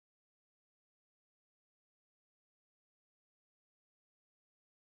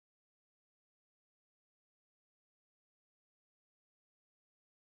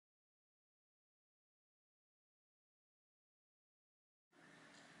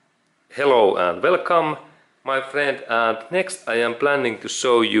Hello and welcome, my friend, and next I am planning to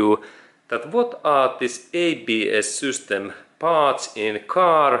show you that what are this ABS system parts in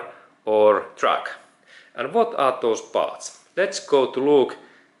car or truck, and what are those parts. Let's go to look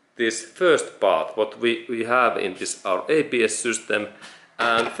this first part what we have in this our ABS system,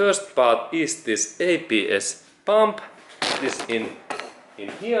 and first part is this ABS pump. This in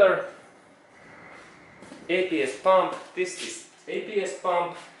here, ABS pump. This is ABS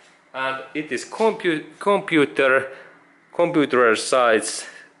pump, and it is computer size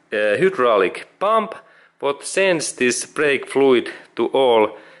hydraulic pump what sends this brake fluid to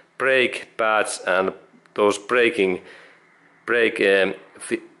all brake pads and those brake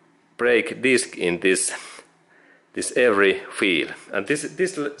disc in this every wheel, and this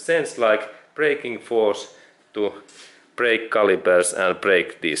sends like braking force to brake calipers and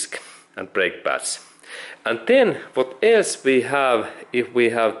brake disc and brake pads. And then what else we have if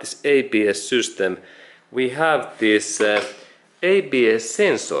we have this ABS system? We have this ABS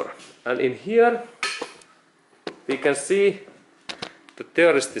sensor, and in here we can see that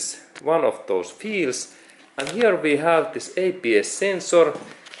there is this one of those wheels, and here we have this ABS sensor,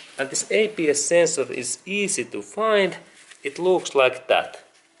 and this ABS sensor is easy to find. It looks like that.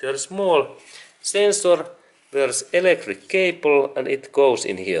 There is a small sensor, there's electric cable, and it goes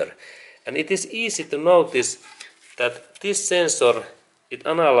in here. And it is easy to notice that this sensor, it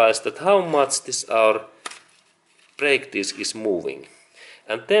analyzes that how much this our brake disc is moving.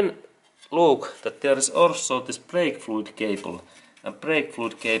 And then look that there is also this brake fluid cable, and brake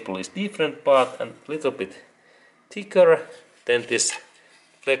fluid cable is different part and little bit thicker than this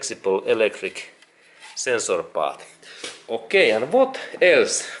flexible electric sensor part. Okay, and what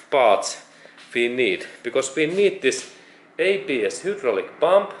else parts we need? Because we need this ABS hydraulic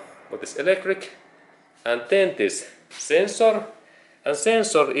pump, what is electric, and then this sensor, and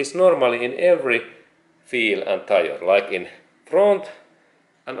sensor is normally in every wheel and tire, like in front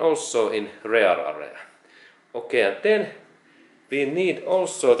and also in rear area. Okay, and then we need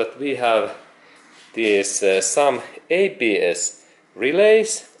also that we have these some ABS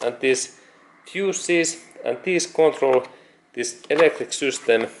relays and these fuses, and these control this electric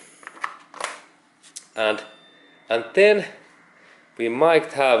system, and then we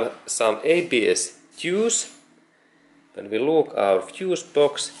might have some ABS fuse. When we look our fuse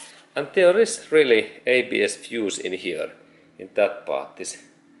box, and there is really ABS fuse in here, in that part, this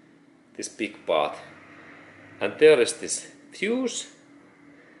big part, and there is this fuse,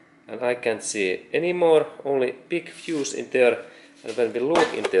 and I can't see anymore, only big fuse in there. And when we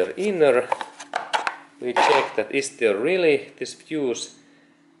look in their inner, we check that is there really this fuse,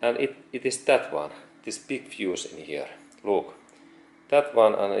 and it is that one, this big fuse in here. Look, that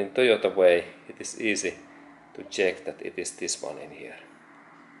one, and in Toyota way it is easy to check that it is this one in here.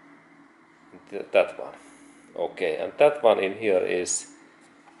 That one. Okay, and that one in here is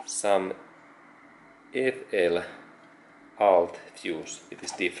some FL alt fuse. It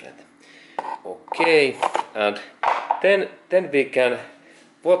is different. Okay, and then we can,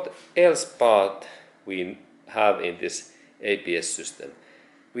 what else part we have in this ABS system?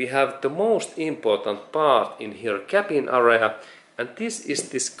 We have the most important part in here, cabin area, and this is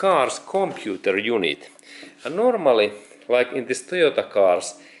this car's computer unit. And normally, like in this Toyota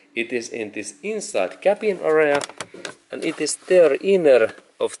cars, it is in this inside cabin area, and it is there inner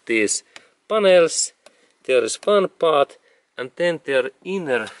of these panels. There is one part, and then there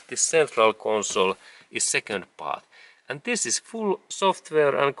inner this central console is second part. And this is full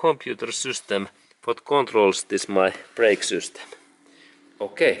software and computer system what controls this my brake system.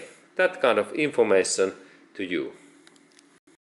 Okay, that kind of information to you.